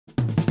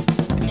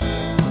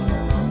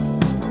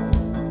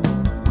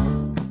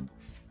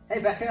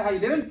Becca, how you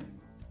doing?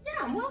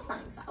 Yeah, I'm well,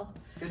 thanks, Al.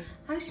 Good.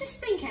 I was just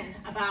thinking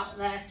about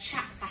the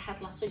chats I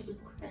had last week with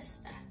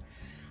Christa.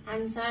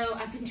 And so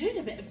I've been doing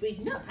a bit of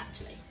reading up,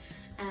 actually.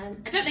 I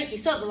don't know if you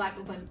saw the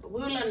Lightbulb one, but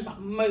we were learning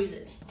about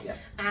Moses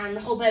and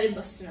the whole burning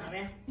bush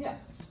scenario. Yeah.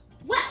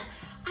 Well,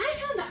 I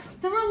found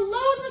out there are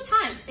loads of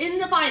times in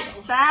the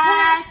Bible.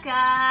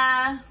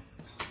 Becca!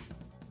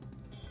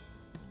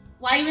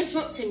 Why are you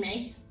interrupting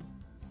me?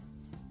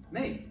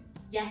 Me?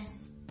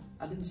 Yes.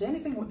 I didn't say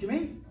anything, what do you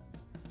mean?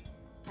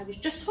 I was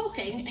just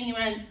talking and you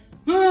went,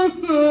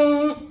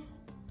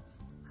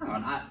 Hang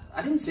on,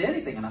 I didn't say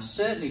anything and I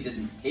certainly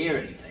didn't hear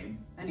anything.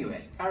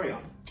 Anyway, carry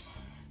on.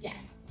 Yeah,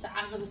 so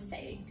as I was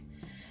saying,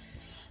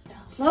 there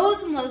are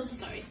loads and loads of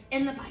stories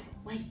in the Bible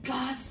where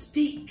God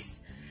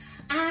speaks.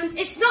 And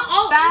it's not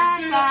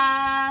always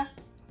Becca!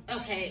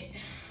 Okay.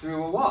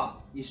 Through a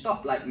what? You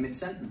stopped like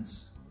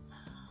mid-sentence.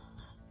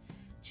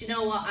 Do you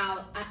know what,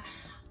 Al?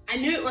 I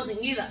knew it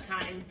wasn't you that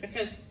time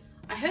because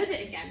I heard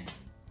it again.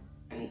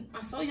 And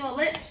I saw your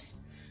lips.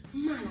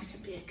 Man, I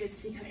could be a good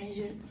secret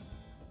agent.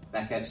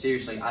 Becca,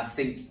 seriously, I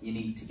think you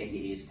need to get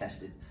your ears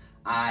tested.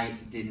 I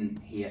didn't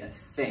hear a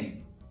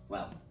thing.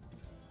 Well,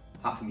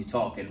 apart from you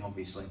talking,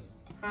 obviously.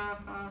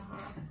 How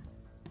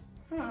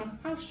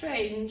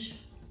strange.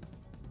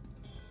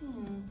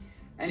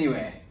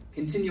 Anyway,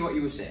 continue what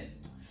you were saying.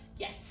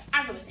 Yes,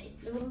 as I was saying,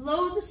 there were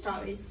loads of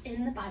stories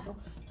in the Bible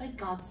where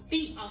God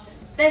speaks.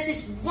 There's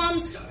this one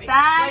story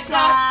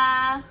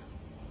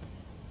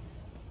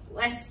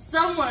where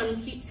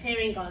someone keeps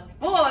hearing God's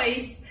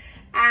voice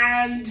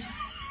and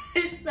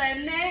it's their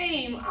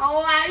name.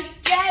 Oh, I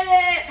get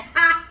it.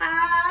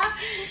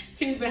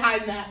 Who's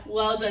behind that?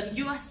 Well done.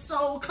 You are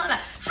so clever.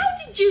 How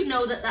did you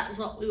know that that's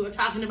what we were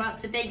talking about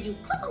today? You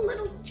clever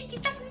little cheeky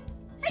chocolate.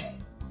 Hey.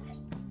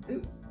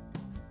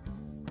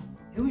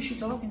 Who is she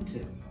talking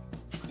to?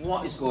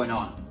 What is going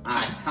on?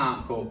 I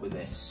can't cope with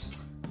this.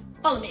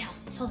 Follow me, Al.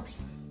 Follow me.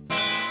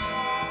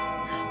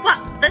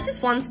 Well, there's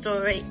this one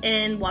story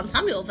in 1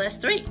 Samuel verse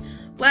 3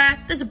 where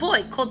there's a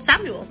boy called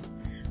Samuel.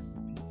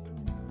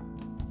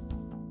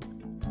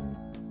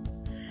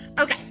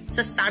 Okay,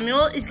 so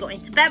Samuel is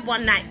going to bed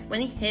one night when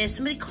he hears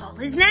somebody call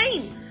his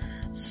name.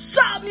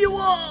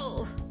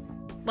 Samuel!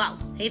 Well,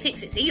 he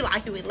thinks it's Eli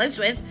who he lives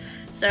with,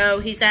 so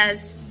he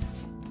says,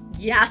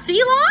 "Yes,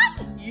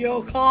 Eli?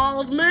 You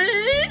called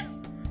me?"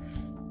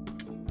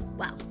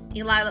 Well,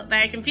 Eli looked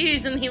very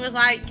confused and he was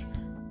like,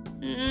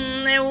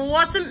 "It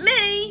wasn't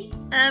me.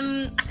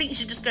 I think you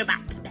should just go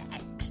back to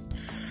bed."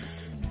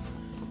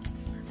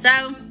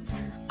 So,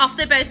 off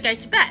they both go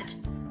to bed.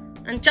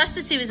 And just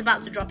as he was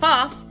about to drop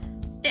off,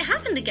 it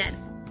happened again.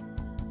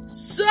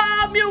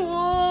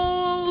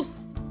 "Samuel!"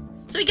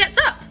 So he gets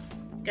up,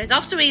 goes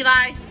off to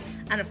Eli,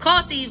 and of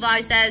course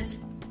Eli says,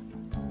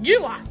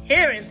 "You are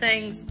hearing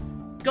things.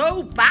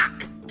 Go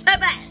back to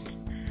bed."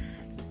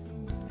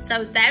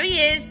 So there he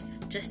is,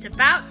 just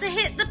about to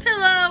hit the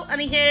pillow,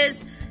 and he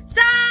hears,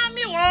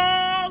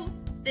 "Samuel!"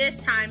 This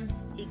time,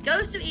 he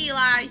goes to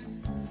Eli,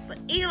 but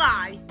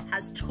Eli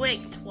has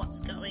twigged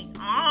what's going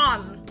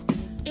on.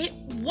 It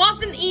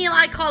wasn't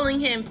Eli calling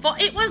him,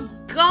 but it was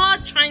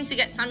God trying to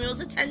get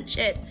Samuel's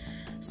attention.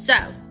 So,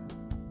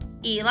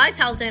 Eli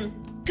tells him,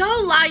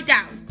 "Go lie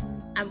down,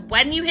 and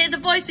when you hear the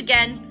voice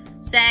again,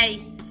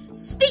 say,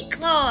 'Speak,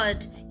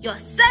 Lord, your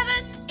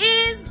servant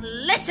is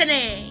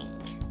listening.'"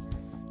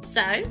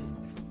 So,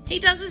 he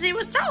does as he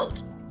was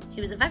told.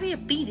 He was a very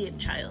obedient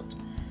child.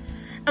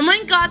 And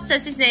when God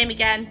says his name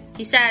again,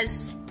 he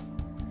says,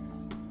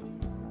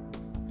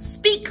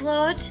 "Speak,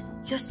 Lord,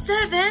 your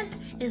servant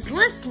is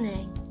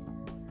listening."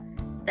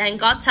 Then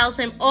God tells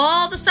him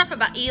all the stuff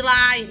about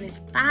Eli and his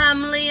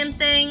family and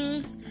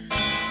things.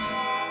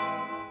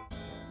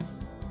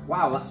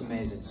 Wow, that's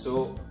amazing.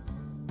 So,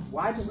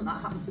 why doesn't that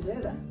happen today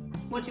then?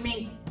 What do you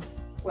mean?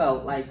 Well,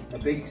 like a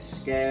big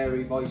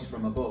scary voice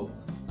from above.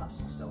 That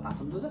doesn't still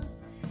happen, does it?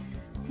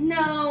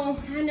 No,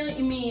 I know what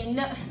you mean.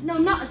 No,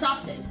 not as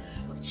often.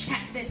 But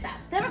check this out.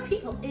 There are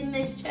people in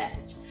this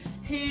church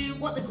who,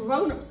 what the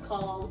grown-ups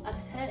call, have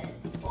heard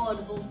the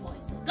audible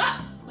voice of God,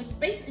 which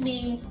basically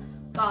means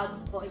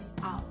God's voice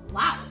out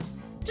loud,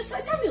 just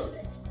like Samuel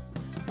did.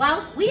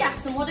 Well, we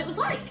asked them what it was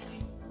like.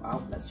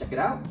 Wow, let's check it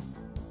out.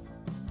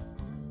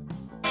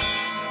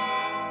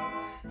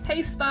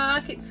 Hey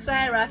Spark, it's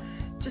Sarah.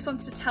 Just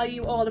wanted to tell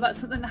you all about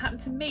something that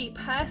happened to me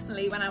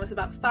personally when I was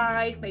about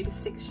 5, maybe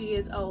 6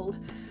 years old.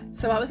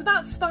 So I was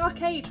about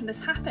Spark age when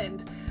this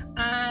happened,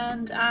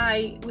 and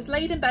I was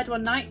laid in bed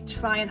one night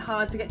trying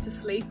hard to get to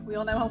sleep. We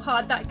all know how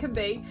hard that can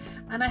be.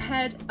 And I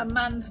heard a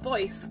man's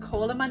voice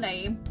calling my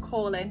name,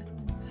 calling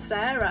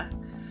Sarah.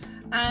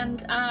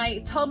 And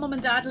I told Mum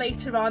and Dad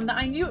later on that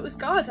I knew it was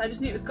God. I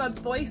just knew it was God's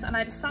voice, and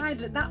I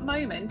decided at that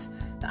moment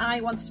that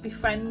I wanted to be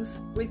friends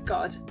with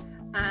God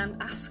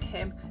and ask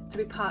him to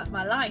be part of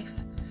my life.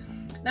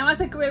 Now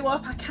as I grew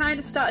up, I kind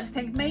of started to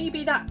think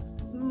maybe that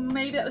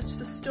was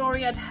just a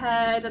story I'd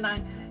heard, and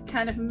I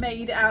kind of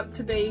made it out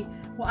to be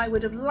what I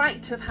would have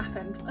liked to have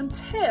happened,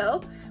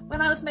 until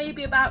when I was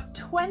maybe about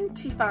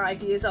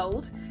 25 years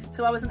old,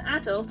 so I was an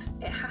adult,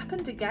 it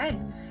happened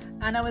again.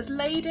 and I was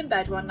laid in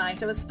bed one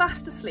night. I was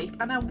fast asleep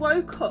and I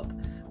woke up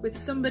with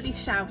somebody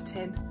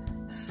shouting,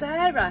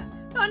 "Sarah!"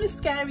 Not in a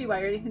scary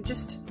way or anything,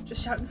 just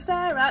shouting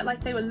 "Sarah,"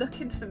 like they were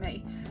looking for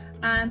me.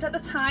 And at the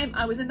time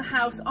I was in the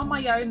house on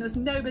my own, there was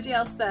nobody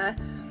else there.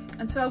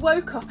 And so I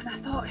woke up and I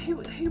thought,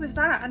 who was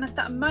that? And at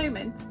that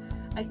moment,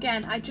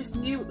 again, I just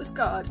knew it was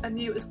God. I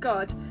knew it was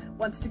God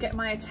wanted to get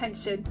my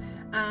attention,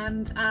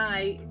 and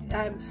I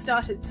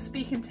started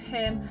speaking to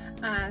him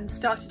and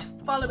started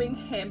following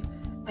him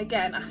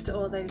again after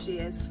all those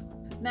years.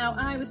 Now,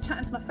 I was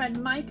chatting to my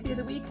friend Mike the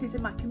other week, who's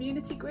in my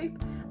community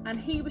group, and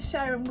he was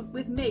sharing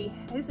with me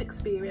his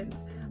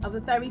experience of a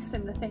very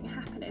similar thing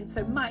happening.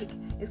 So Mike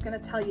is going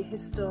to tell you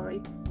his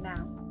story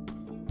now.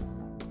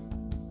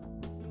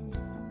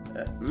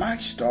 My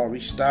story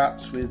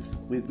starts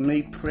with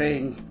me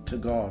praying to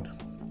God.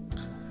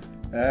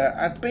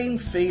 I'd been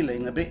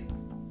feeling a bit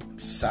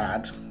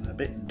sad, a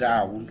bit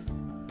down,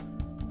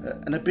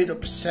 and a bit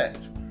upset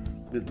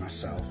with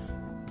myself.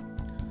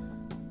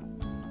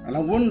 And I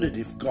wondered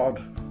if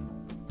God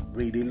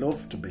really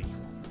loved me,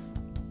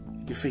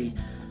 if he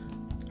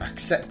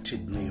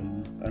accepted me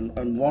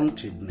and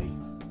wanted me.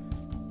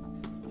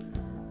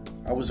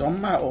 I was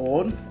on my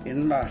own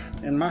in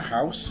my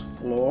house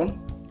alone,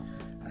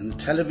 and the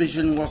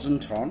television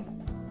wasn't on.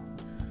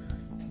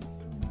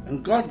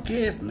 And God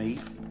gave me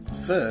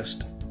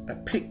first a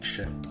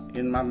picture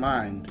in my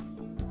mind,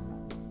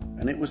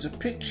 and it was a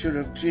picture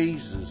of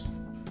Jesus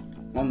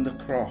on the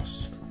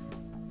cross.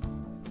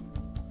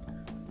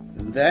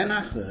 And then I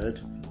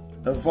heard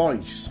a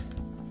voice.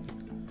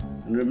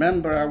 And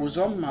remember, I was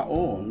on my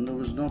own, there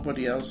was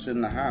nobody else in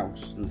the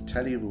house, and the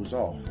telly was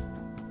off.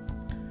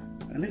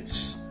 And it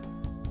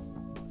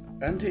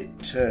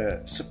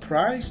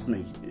surprised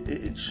me,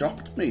 it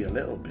shocked me a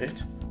little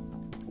bit.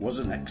 I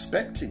wasn't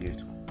expecting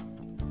it.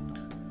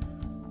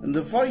 And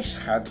the voice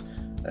had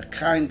a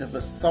kind of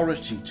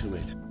authority to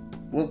it.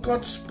 Well,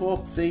 God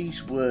spoke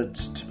these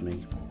words to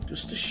me,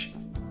 just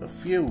a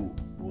few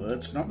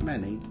words, not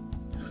many,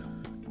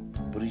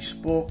 but he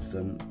spoke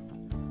them,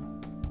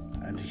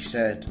 and he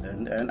said,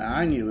 and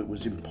I knew it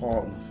was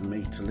important for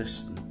me to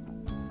listen.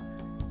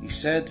 He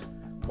said,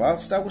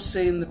 whilst I was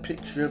seeing the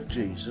picture of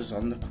Jesus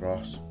on the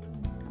cross,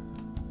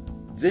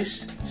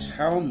 "This is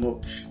how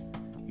much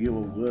you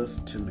are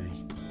worth to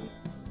me."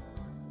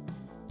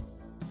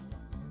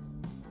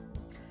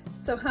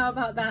 So how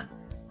about that?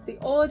 The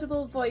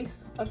audible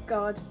voice of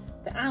God,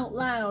 the out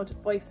loud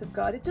voice of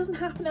God. It doesn't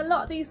happen a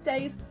lot these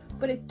days,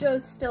 but it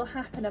does still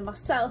happen, and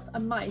myself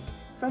and Mike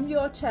from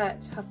your church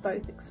have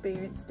both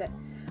experienced it.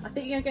 I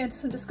think you're going to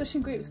some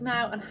discussion groups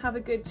now and have a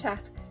good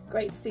chat.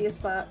 Great to see you,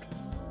 Spark.